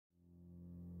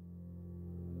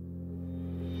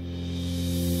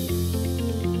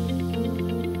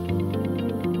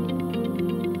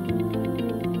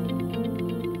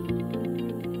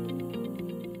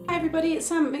it's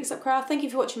Mixed Up Craft. Thank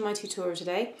you for watching my tutorial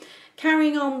today.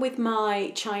 Carrying on with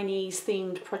my Chinese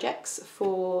themed projects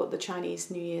for the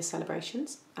Chinese New Year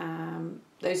celebrations.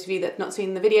 Those of you that have not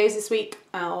seen the videos this week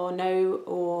or know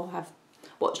or have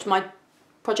watched my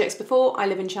projects before, I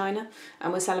live in China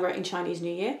and we're celebrating Chinese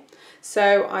New Year.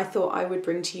 So I thought I would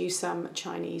bring to you some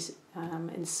Chinese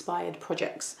inspired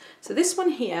projects. So this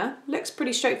one here looks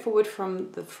pretty straightforward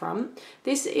from the front.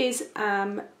 This is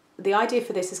the idea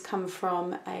for this has come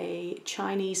from a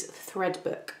Chinese thread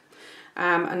book.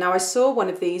 And now I saw one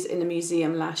of these in the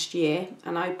museum last year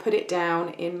and I put it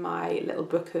down in my little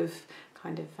book of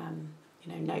kind of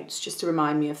you know, notes just to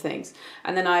remind me of things.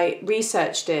 And then I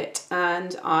researched it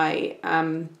and I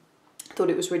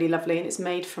thought it was really lovely, and it's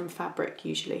made from fabric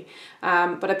usually.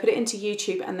 But I put it into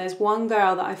YouTube, and there's one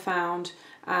girl that I found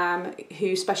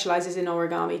who specialises in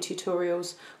origami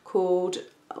tutorials called,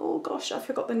 oh gosh, I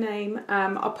forgot the name.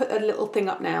 I'll put a little thing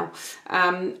up now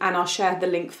and I'll share the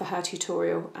link for her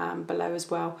tutorial below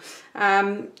as well.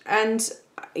 And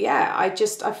yeah, I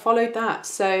followed that.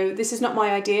 So this is not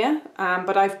my idea,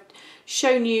 but I've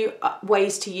shown you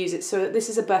ways to use it. So this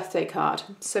is a birthday card.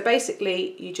 So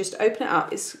basically you just open it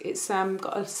up. It's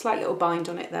got a slight little bind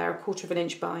on it there, a 1/4 of an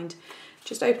inch bind.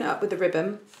 Just open it up with the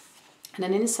ribbon, and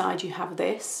then inside you have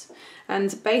this.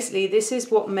 And basically this is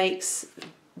what makes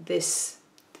this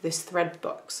thread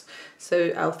box,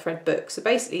 so our thread book. So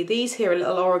basically these here are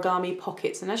little origami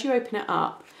pockets, and as you open it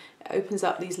up, it opens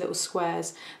up these little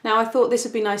squares. Now I thought this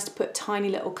would be nice to put tiny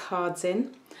little cards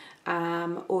in,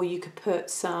 or you could put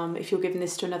some, if you're giving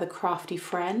this to another crafty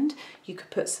friend, you could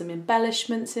put some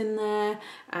embellishments in there.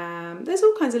 There's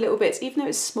all kinds of little bits. Even though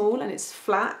it's small and it's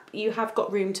flat, you have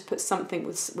got room to put something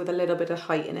with a little bit of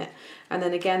height in it. And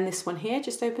then again, this one here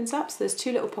just opens up, so there's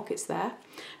 2 little pockets there.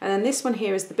 And then this one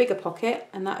here is the bigger pocket,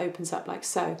 and that opens up like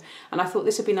so. And I thought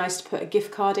this would be nice to put a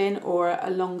gift card in, or a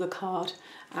longer card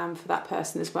for that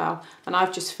person as well. And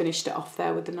I've just finished it off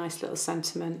there with a nice little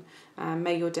sentiment.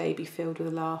 May your day be filled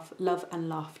with love and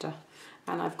laughter.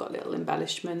 And I've got little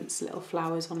embellishments, little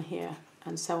flowers on here,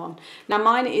 and so on. Now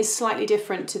mine is slightly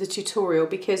different to the tutorial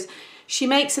because she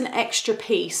makes an extra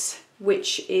piece,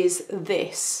 which is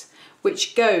this,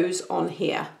 which goes on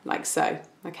here like so,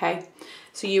 okay?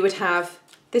 So you would have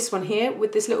this one here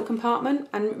with this little compartment,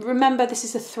 and remember this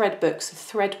is a thread book, so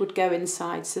thread would go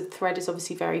inside, so the thread is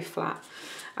obviously very flat.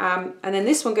 And then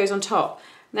this one goes on top.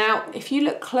 Now, if you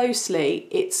look closely,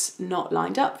 it's not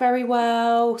lined up very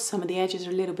well. Some of the edges are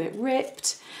a little bit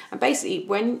ripped. And basically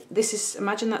when this is,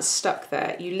 imagine that's stuck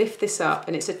there, you lift this up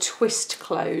and it's a twist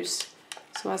close.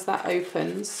 So as that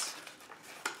opens,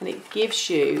 and it gives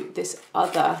you this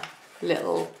other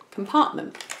little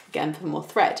compartment, again for more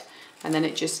thread. And then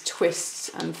it just twists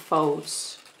and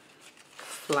folds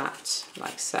flat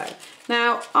like so.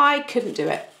 Now, I couldn't do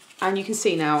it. And you can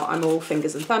see now I'm all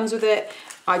fingers and thumbs with it.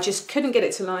 I just couldn't get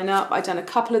it to line up. I'd done a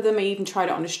couple of them. I even tried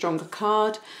it on a stronger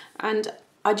card, and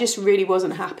I just really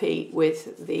wasn't happy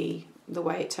with the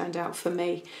way it turned out for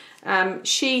me.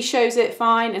 She shows it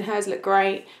fine and hers look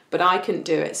great, but I couldn't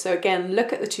do it. So again,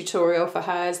 look at the tutorial for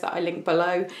hers that I link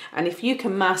below, and if you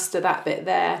can master that bit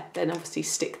there, then obviously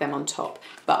stick them on top.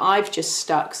 But I've just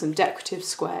stuck some decorative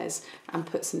squares and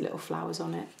put some little flowers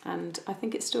on it, and I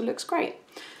think it still looks great.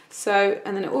 So,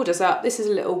 and then it orders up. This is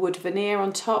a little wood veneer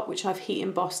on top, which I've heat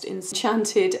embossed in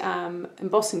enchanted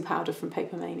embossing powder from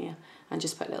Paper Mania, and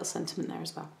just put a little sentiment there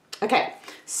as well. Okay,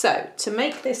 so to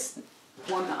make this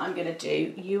one that I'm going to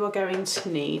do, you are going to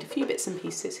need a few bits and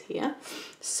pieces here.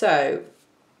 So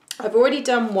I've already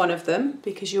done one of them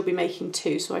because you'll be making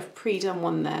 2, so I've pre-done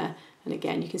one there. And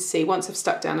again, you can see once I've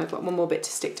stuck down, I've got one more bit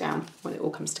to stick down when it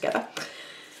all comes together.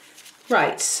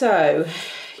 Right, so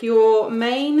your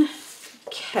main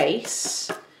case,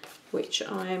 which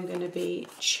I am going to be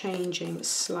changing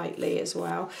slightly as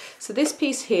well. So this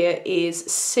piece here is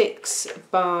 6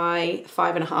 by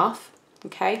 5.5,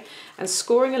 okay? And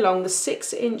scoring along the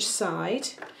 6-inch side,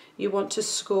 you want to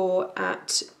score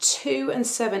at 2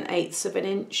 7/8 of an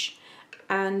inch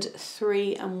and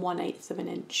 3 1/8 of an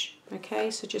inch, okay?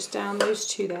 So just down those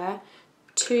 2 there,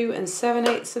 2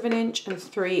 7/8 of an inch and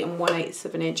 3 1/8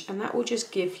 of an inch, and that will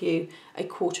just give you a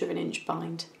 1/4 of an inch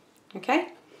bind. Okay,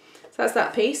 so that's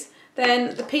that piece.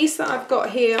 Then the piece that I've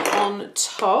got here on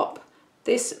top,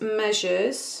 this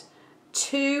measures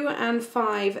 2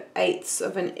 5/8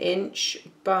 of an inch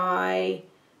by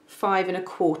 5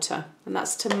 1/4, and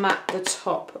that's to mat the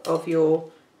top of your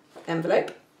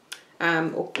envelope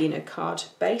or card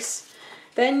base.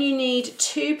 Then you need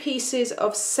 2 pieces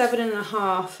of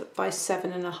 7.5 by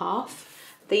 7.5.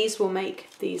 These will make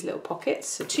these little pockets,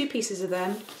 so 2 pieces of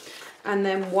them, and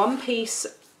then 1 piece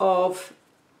of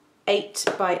 8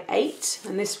 by 8,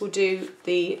 and this will do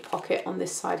the pocket on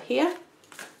this side here.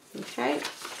 Okay.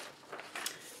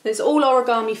 It's all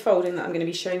origami folding that I'm going to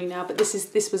be showing you now, but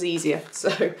this was easier.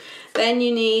 So then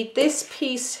you need this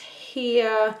piece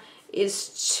here is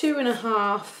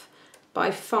 2.5 by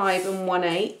 5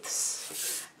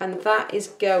 1/8, and that is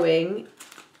going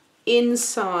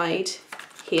inside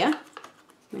here.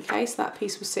 Okay, so that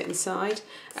piece will sit inside,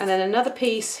 and then another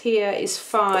piece here is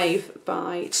 5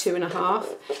 by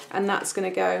 2.5, and that's going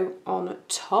to go on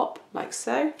top like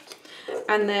so.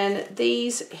 And then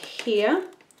these here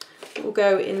will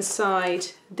go inside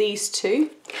these two.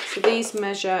 So these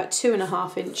measure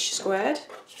 2.5 inch squared.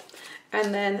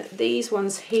 And then these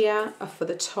ones here are for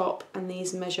the top, and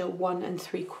these measure 1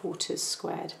 3/4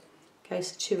 squared. Okay,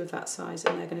 so 2 of that size,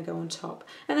 and they're going to go on top.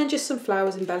 And then just some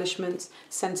flowers, embellishments,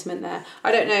 sentiment there.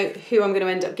 I don't know who I'm going to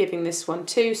end up giving this one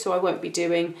to, so I won't be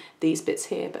doing these bits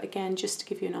here. But again, just to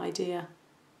give you an idea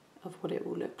of what it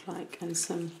will look like and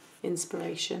some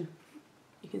inspiration.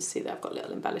 You can see that I've got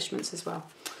little embellishments as well.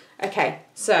 Okay,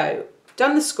 so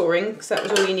done the scoring, because that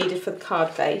was all you needed for the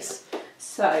card base.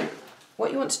 So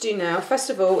what you want to do now, first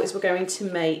of all, is we're going to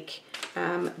make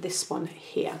this one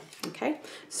here. Okay,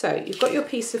 so you've got your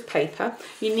piece of paper.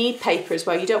 You need paper as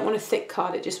well. You don't want a thick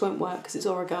card, it just won't work because it's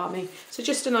origami. So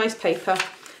just a nice paper.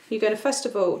 You're going to first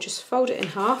of all just fold it in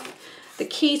half. The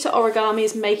key to origami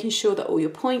is making sure that all your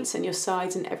points and your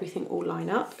sides and everything all line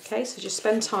up. Okay, so just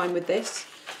spend time with this.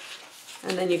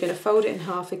 And then you're going to fold it in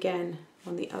half again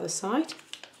on the other side.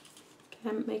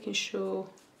 Again, making sure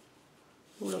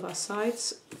all of our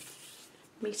sides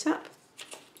meet up.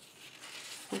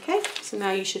 Okay, so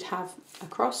now you should have a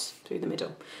cross through the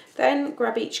middle. Then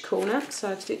grab each corner,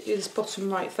 so do this bottom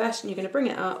right first, and you're going to bring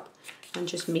it up and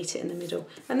just meet it in the middle.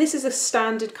 And this is a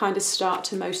standard kind of start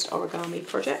to most origami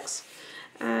projects.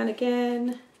 And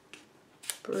again,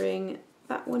 bring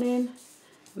that one in.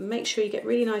 Make sure you get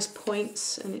really nice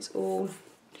points and it's all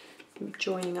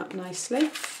joining up nicely.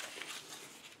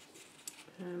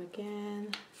 And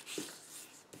again,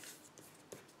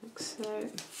 like so.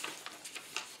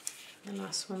 The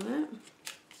last one there.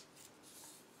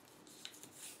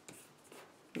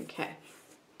 Okay,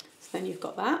 so then you've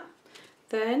got that.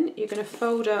 Then you're going to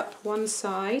fold up one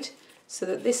side so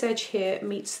that this edge here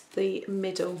meets the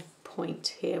middle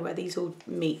point here where these all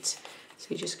meet. So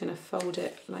you're just going to fold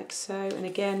it like so, and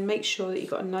again make sure that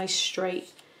you've got a nice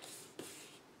straight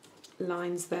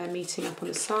lines there meeting up on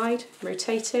the side.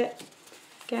 Rotate it,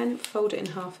 again fold it in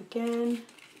half again,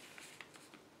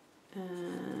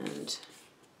 and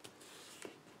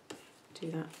do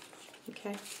that,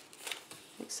 okay,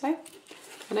 like so,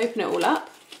 and open it all up.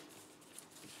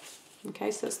 Okay,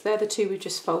 so they're the two we've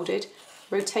just folded.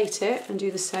 Rotate it and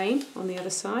do the same on the other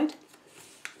side.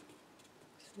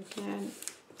 So again,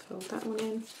 fold that one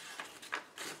in,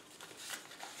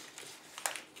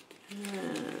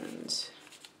 and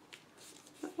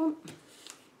that one.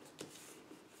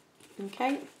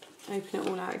 Okay, open it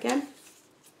all out again,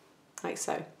 like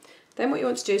so. Then what you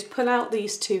want to do is pull out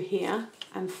these two here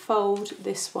and fold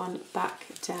this one back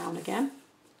down again,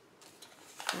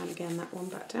 and again that one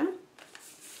back down.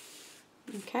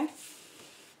 Okay.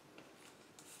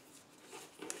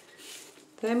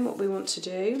 Then what we want to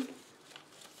do,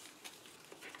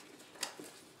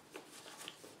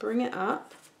 bring it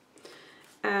up,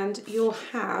 and you'll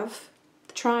have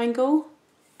the triangle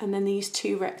and then these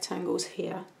two rectangles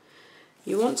here.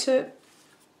 You want to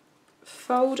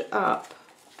fold up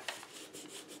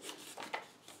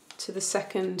to the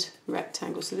second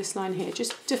rectangle, so this line here,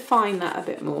 just define that a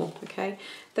bit more, okay?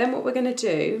 Then what we're going to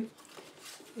do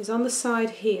is on the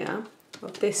side here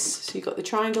of this, so you've got the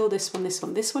triangle, this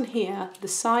one here, the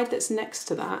side that's next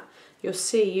to that, you'll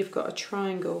see you've got a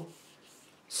triangle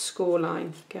score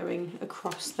line going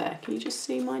across there. Can you just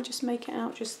see mine? Just make it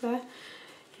out just there.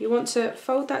 You want to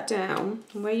fold that down,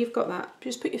 and where you've got that,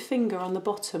 just put your finger on the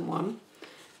bottom one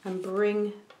and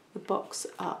bring the box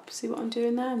up. See what I'm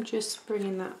doing there? I'm just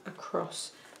bringing that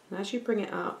across, and as you bring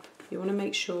it up you want to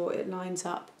make sure it lines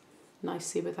up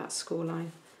nicely with that score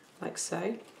line, like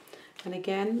so. And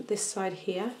again this side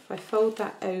here, if I fold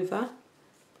that over,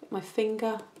 put my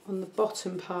finger on the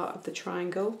bottom part of the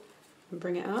triangle and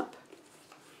bring it up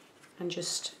and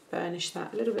just burnish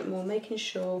that a little bit more, making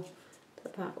sure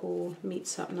that that all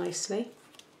meets up nicely.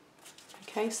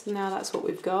 Okay, so now that's what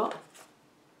we've got.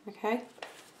 Okay,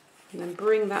 and then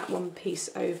bring that one piece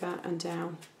over and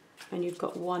down, and you've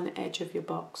got one edge of your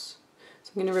box.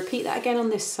 So I'm going to repeat that again on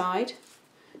this side.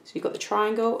 So you've got the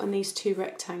triangle and these two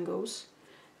rectangles.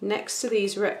 Next to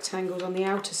these rectangles on the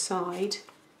outer side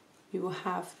you will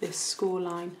have this score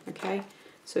line. Okay,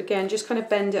 so again just kind of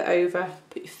bend it over,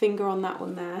 put your finger on that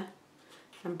one there,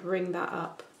 and bring that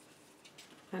up.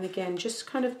 And again, just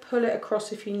kind of pull it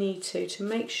across if you need to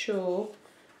make sure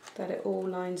that it all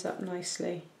lines up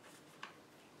nicely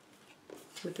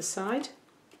with the side.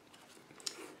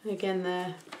 And again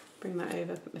there, bring that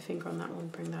over, put my finger on that one,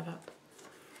 bring that up.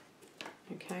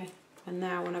 Okay, and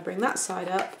now when I bring that side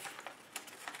up,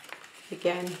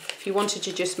 again, if you wanted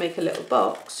to just make a little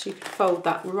box, you could fold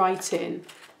that right in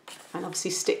and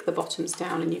obviously stick the bottoms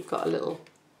down and you've got a little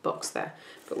box there.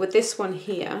 But with this one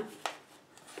here,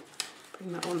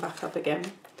 bring that one back up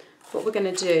again, what we're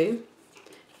going to do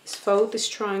is fold this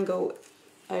triangle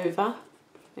over,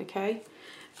 okay,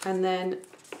 and then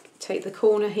take the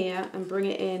corner here and bring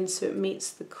it in so it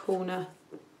meets the corner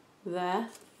there.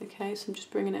 Okay, so I'm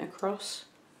just bringing it across,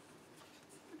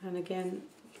 and again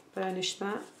burnish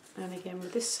that, and again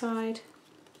with this side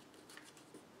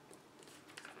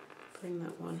bring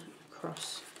that one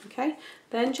across. Okay,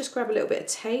 then just grab a little bit of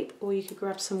tape, or you could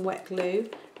grab some wet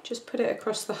glue, just put it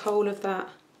across the whole of that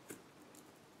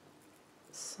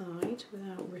side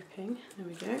without ripping. There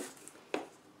we go.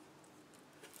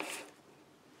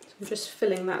 I'm just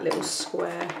filling that little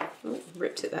square. Oh,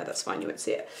 ripped it there, that's fine, you won't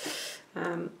see it.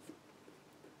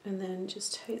 And then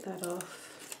just take that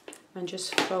off and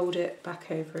just fold it back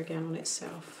over again on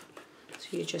itself.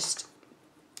 So you're just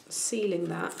sealing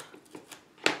that,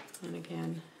 and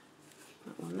again,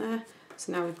 that one there.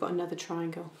 So now we've got another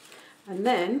triangle. And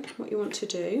then what you want to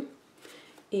do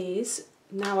is,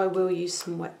 now I will use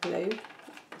some wet glue.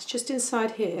 It's just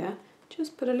inside here,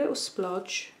 just put a little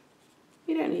splodge,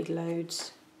 you don't need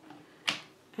loads,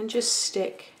 and just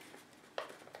stick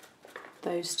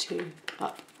those two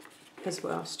up as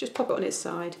well. So just pop it on its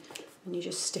side and you're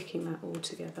just sticking that all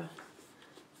together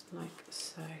like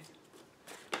so.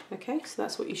 Okay, so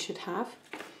that's what you should have.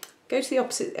 Go to the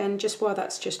opposite end just while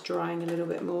that's just drying a little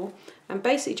bit more, and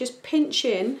basically just pinch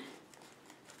in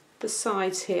the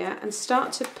sides here and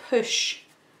start to push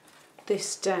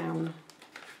this down.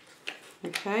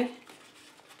 Okay,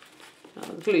 oh,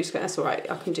 the glue's going, that's all right,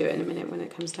 I can do it in a minute when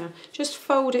it comes down. Just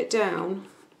fold it down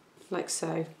like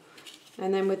so,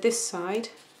 and then with this side,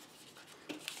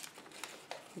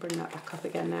 bring that back up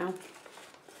again now.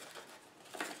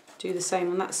 Do the same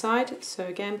on that side. So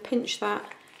again, pinch that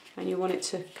and you want it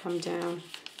to come down.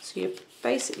 So you're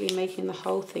basically making the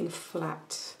whole thing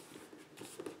flat,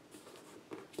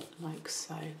 like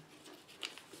so.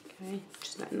 Okay,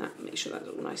 just letting that, make sure that's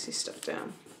all nicely stuck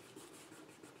down.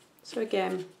 So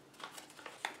again,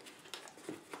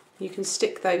 you can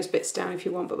stick those bits down if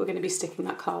you want, but we're going to be sticking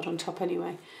that card on top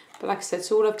anyway. But like I said,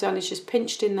 so all I've done is just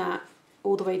pinched in that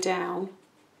all the way down,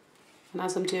 and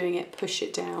as I'm doing it, push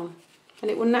it down, and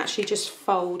it will naturally just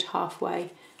fold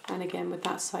halfway. And again with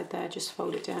that side there, just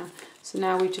fold it down. So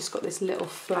now we've just got this little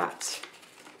flat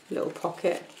little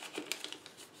pocket,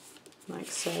 like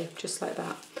so, just like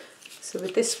that. So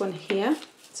with this one here,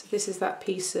 so this is that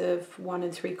piece of 1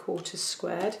 3/4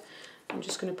 squared. I'm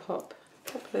just going to pop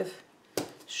a couple of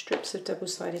strips of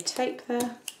double-sided tape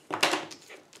there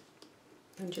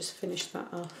and just finish that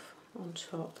off on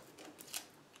top.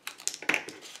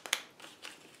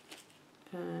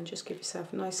 And just give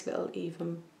yourself a nice little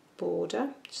even border,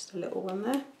 just a little one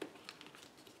there.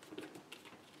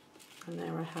 And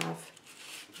there I have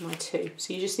my two.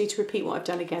 So you just need to repeat what I've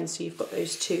done again, so you've got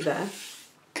those two there.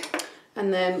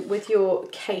 And then with your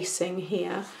casing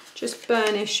here, just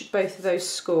burnish both of those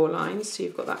score lines, so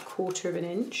you've got that 1/4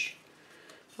 inch.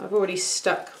 I've already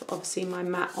stuck obviously my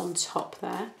mat on top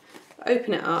there.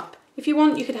 Open it up. If you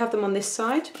want, you could have them on this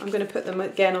side. I'm going to put them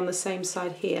again on the same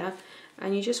side here,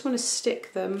 and you just want to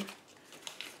stick them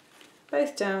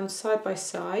both down side by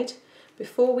side.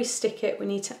 Before we stick it, we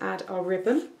need to add our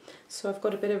ribbon. So I've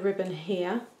got a bit of ribbon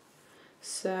here,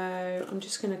 so I'm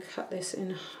just going to cut this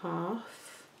in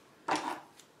half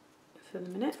for the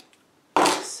minute,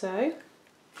 so,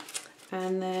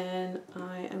 and then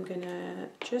I am going to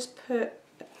just put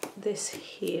this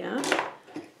here,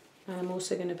 and I'm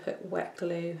also going to put wet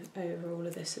glue over all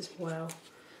of this as well.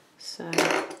 So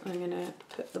I'm going to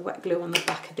put the wet glue on the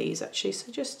back of these actually, so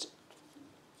just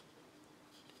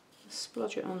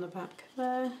splodge it on the back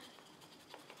there.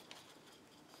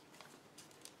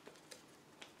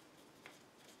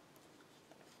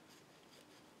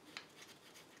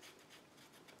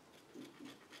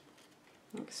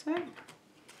 Like so.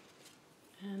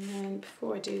 And then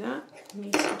before I do that, I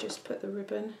need to just put the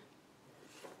ribbon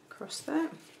across there,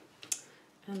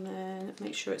 and then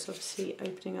make sure it's obviously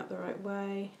opening up the right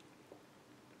way.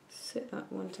 Sit that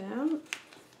one down,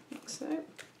 like so.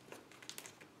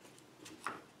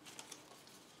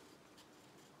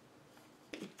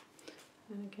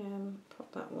 And again,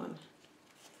 pop that one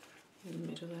in the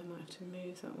middle there. I might have to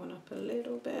move that one up a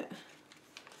little bit.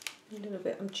 A little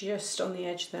bit, I'm just on the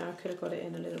edge there, I could have got it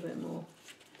in a little bit more.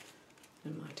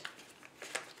 Never mind.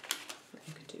 What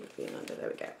you could do with being under, there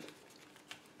we go.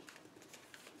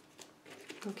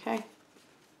 Okay,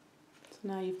 so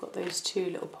now you've got those two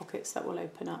little pockets that will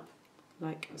open up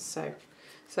like so.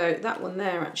 So that one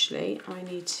there, actually, I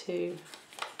need to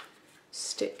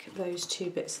stick those two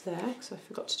bits there because I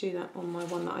forgot to do that on my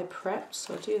one that I prepped,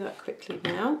 so I'll do that quickly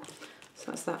now.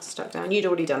 So that's that stuck down. You'd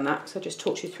already done that, so I just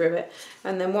talked you through it.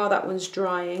 And then while that one's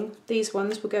drying, these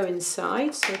ones will go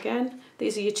inside. So again,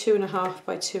 these are your 2.5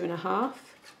 by 2.5. I'm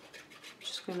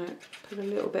just going to put a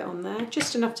little bit on there,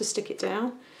 just enough to stick it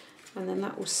down. And then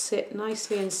that will sit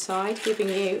nicely inside, giving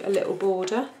you a little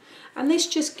border. And this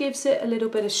just gives it a little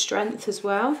bit of strength as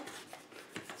well.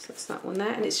 So that's that one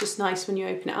there, and it's just nice when you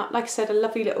open it up. Like I said, a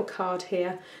lovely little card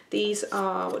here. These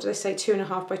are, what did I say,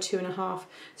 2.5 by 2.5.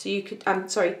 So you could,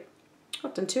 sorry,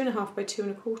 I've done 2.5 by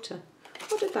 2.25.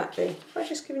 What did that be? Have I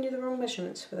just given you the wrong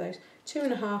measurements for those?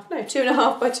 2.5, no,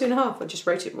 2.5 by 2.5. I just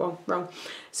wrote it wrong.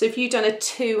 So if you've done a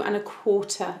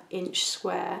 2.25 inch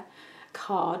square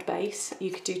card base,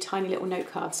 you could do tiny little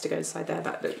note cards to go inside there.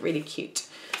 That look really cute.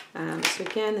 So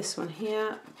again, this one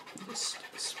here, just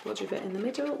splodge a bit in the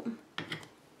middle.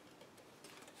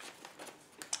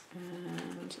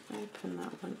 And open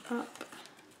that one up.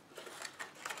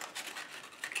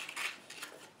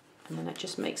 And then it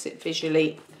just makes it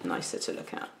visually nicer to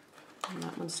look at. And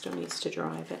that one still needs to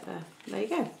dry a bit there. There you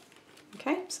go.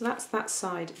 Okay, so that's that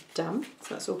side done.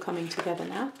 So that's all coming together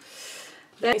now.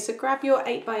 Then, so grab your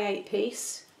 8 by 8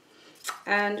 piece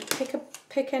and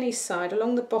pick any side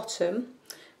along the bottom.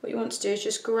 What you want to do is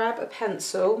just grab a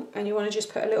pencil and you want to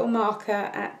just put a little marker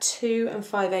at 2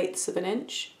 5/8 of an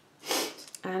inch.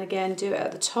 And again, do it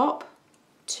at the top,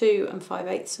 2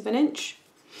 5/8 of an inch.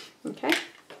 Okay.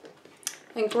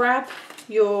 Then grab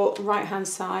your right hand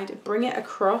side, bring it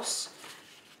across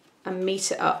and meet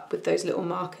it up with those little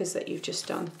markers that you've just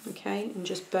done. Okay, and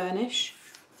just burnish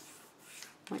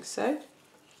like so.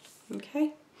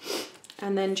 Okay,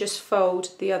 and then just fold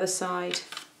the other side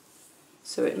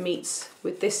so it meets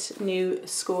with this new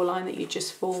score line that you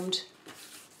just formed,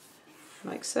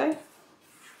 like so.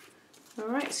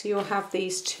 Alright, so you'll have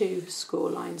these two score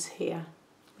lines here.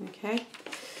 Okay,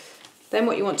 then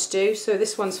what you want to do, so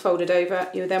this one's folded over,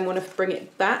 you then want to bring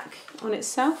it back on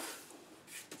itself.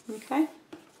 Okay,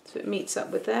 so it meets up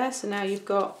with there. So now you've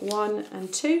got 1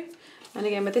 and 2, and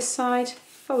again with this side,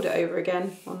 fold it over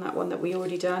again on that one that we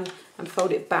already done and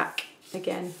fold it back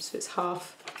again so it's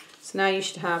half. So now you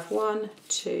should have 1,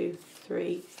 2,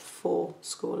 3, 4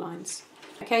 score lines.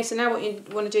 Okay, so now what you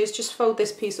want to do is just fold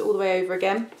this piece all the way over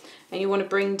again, and you want to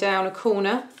bring down a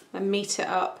corner and meet it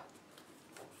up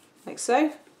like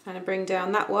so, and then bring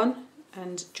down that one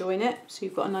and join it so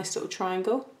you've got a nice little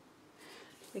triangle.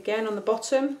 Again on the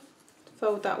bottom,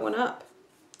 fold that one up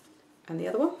and the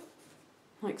other one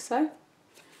like so.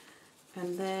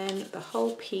 And then the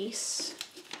whole piece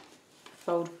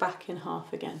fold back in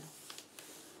half again.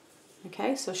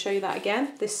 Okay, so I'll show you that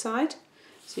again, this side.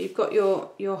 So you've got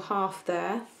your half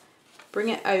there, bring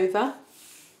it over,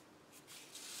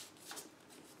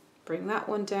 bring that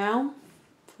one down,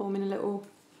 forming a little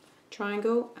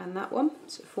triangle, and that one,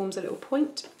 so it forms a little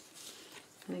point.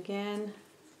 And again,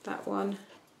 that one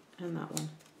and that one.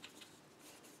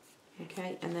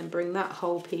 Okay, and then bring that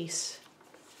whole piece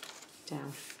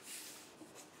down.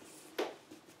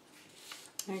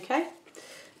 Okay,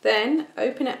 then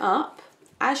open it up.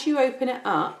 As you open it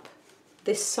up,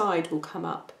 this side will come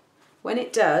up. When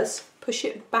it does, push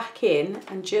it back in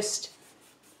and just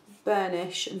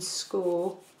burnish and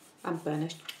score,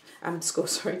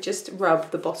 just rub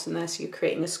the bottom there so you're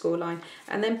creating a score line,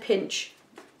 and then pinch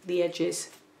the edges,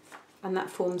 and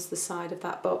that forms the side of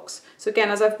that box. So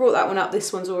again, as I've brought that one up,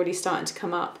 this one's already starting to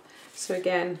come up. So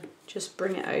again, just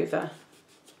bring it over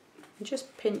and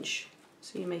just pinch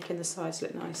so you're making the sides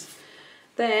look nice.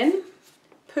 Then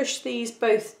push these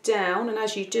both down, and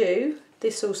as you do,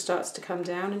 this all starts to come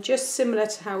down, and just similar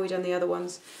to how we've done the other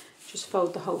ones, just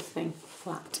fold the whole thing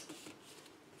flat,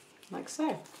 like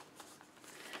so.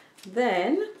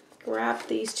 Then grab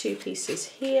these two pieces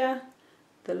here.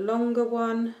 The longer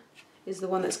one is the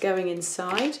one that's going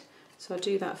inside, so I'll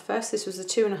do that first. This was a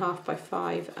 2.5 by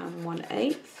 5 and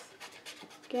 1/8.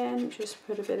 Again, just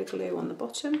put a bit of glue on the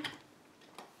bottom.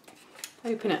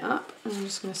 Open it up, and I'm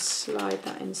just going to slide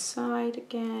that inside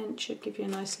again. It should give you a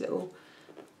nice little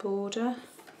border,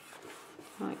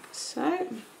 like so.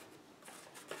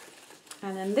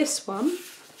 And then this one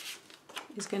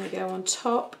is going to go on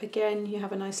top. Again, you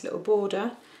have a nice little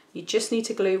border. You just need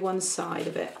to glue one side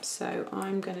of it. So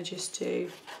I'm going to just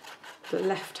do the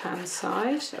left-hand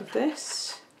side of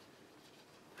this,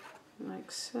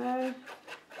 like so.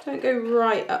 Don't go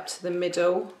right up to the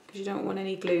middle because you don't want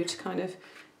any glue to kind of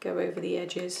go over the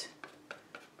edges.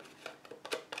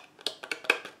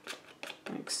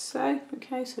 Like so.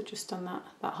 Okay, so I've just done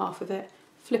that half of it.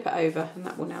 Flip it over and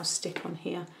that will now stick on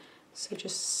here. So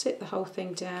just sit the whole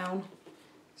thing down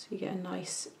so you get a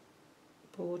nice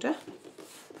border.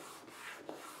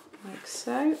 Like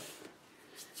so.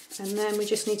 And then we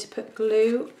just need to put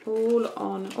glue all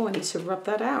on. Oh, I need to rub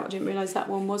that out. I didn't realise that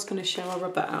one was going to show. I'll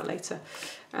rub that out later.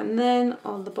 And then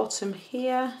on the bottom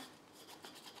here,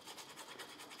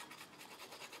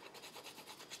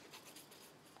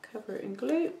 cover it in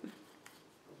glue.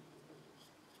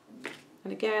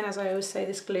 And again, as I always say,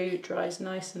 this glue dries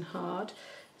nice and hard,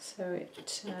 so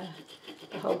it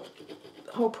the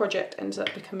whole project ends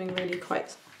up becoming really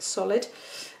quite solid.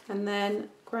 And then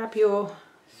grab your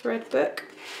thread book.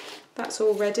 That's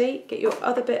all ready. Get your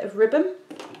other bit of ribbon.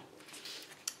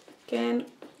 Again,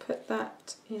 put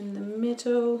that in the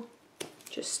middle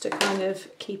just to kind of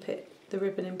keep the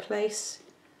ribbon in place,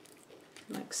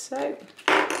 like so.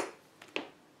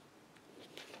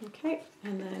 Okay,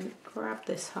 and then grab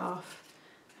this half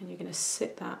and you're going to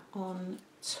sit that on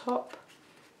top,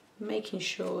 making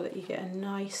sure that you get a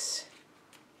nice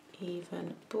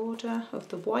even border of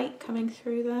the white coming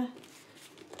through there.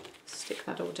 Stick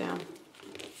that all down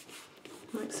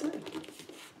like so.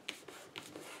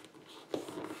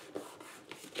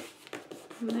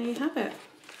 And there you have it.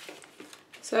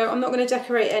 So I'm not going to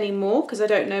decorate any more because I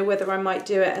don't know whether I might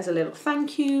do it as a little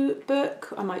thank you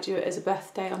book. I might do it as a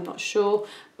birthday, I'm not sure.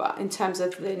 But in terms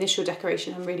of the initial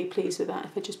decoration, I'm really pleased with that.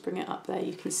 If I just bring it up there,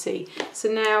 you can see. So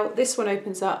now this one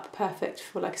opens up perfect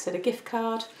for, like I said, a gift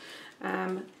card.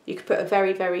 You could put a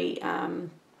very, very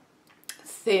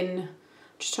thin,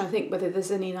 just trying to think whether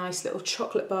there's any nice little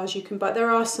chocolate bars you can buy. There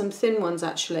are some thin ones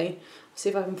actually. I'll see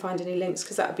if I can find any links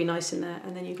because that would be nice in there.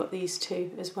 And then you've got these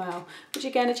two as well, which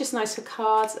again are just nice for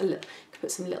cards. You could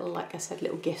put some little, like I said,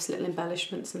 little gifts, little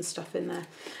embellishments and stuff in there.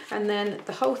 And then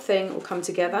the whole thing will come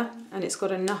together and it's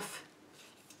got enough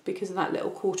because of that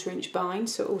little 1/4" bind,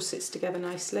 so it all sits together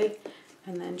nicely.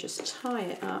 And then just tie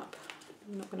it up.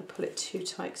 I'm not going to pull it too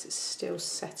tight because it's still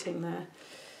setting there.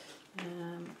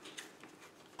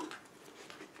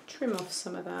 Trim off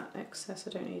some of that excess,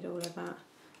 I don't need all of that.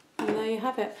 And there you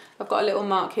have it. I've got a little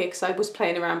mark here because I was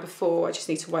playing around before, I just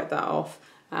need to wipe that off.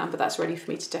 But that's ready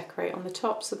for me to decorate on the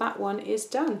top, so that one is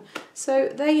done. So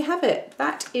there you have it.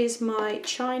 That is my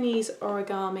Chinese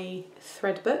origami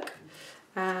thread book.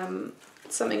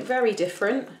 Something very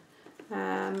different,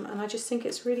 and I just think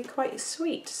it's really quite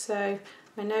sweet. So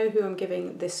I know who I'm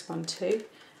giving this one to,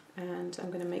 and I'm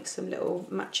going to make some little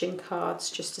matching cards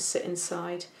just to sit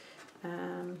inside.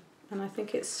 And I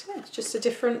think it's just a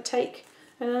different take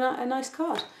and a nice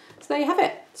card. So there you have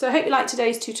it. So I hope you liked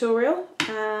today's tutorial.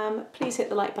 Please hit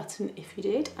the like button if you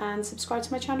did and subscribe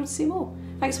to my channel to see more.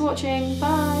 Thanks for watching.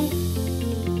 Bye.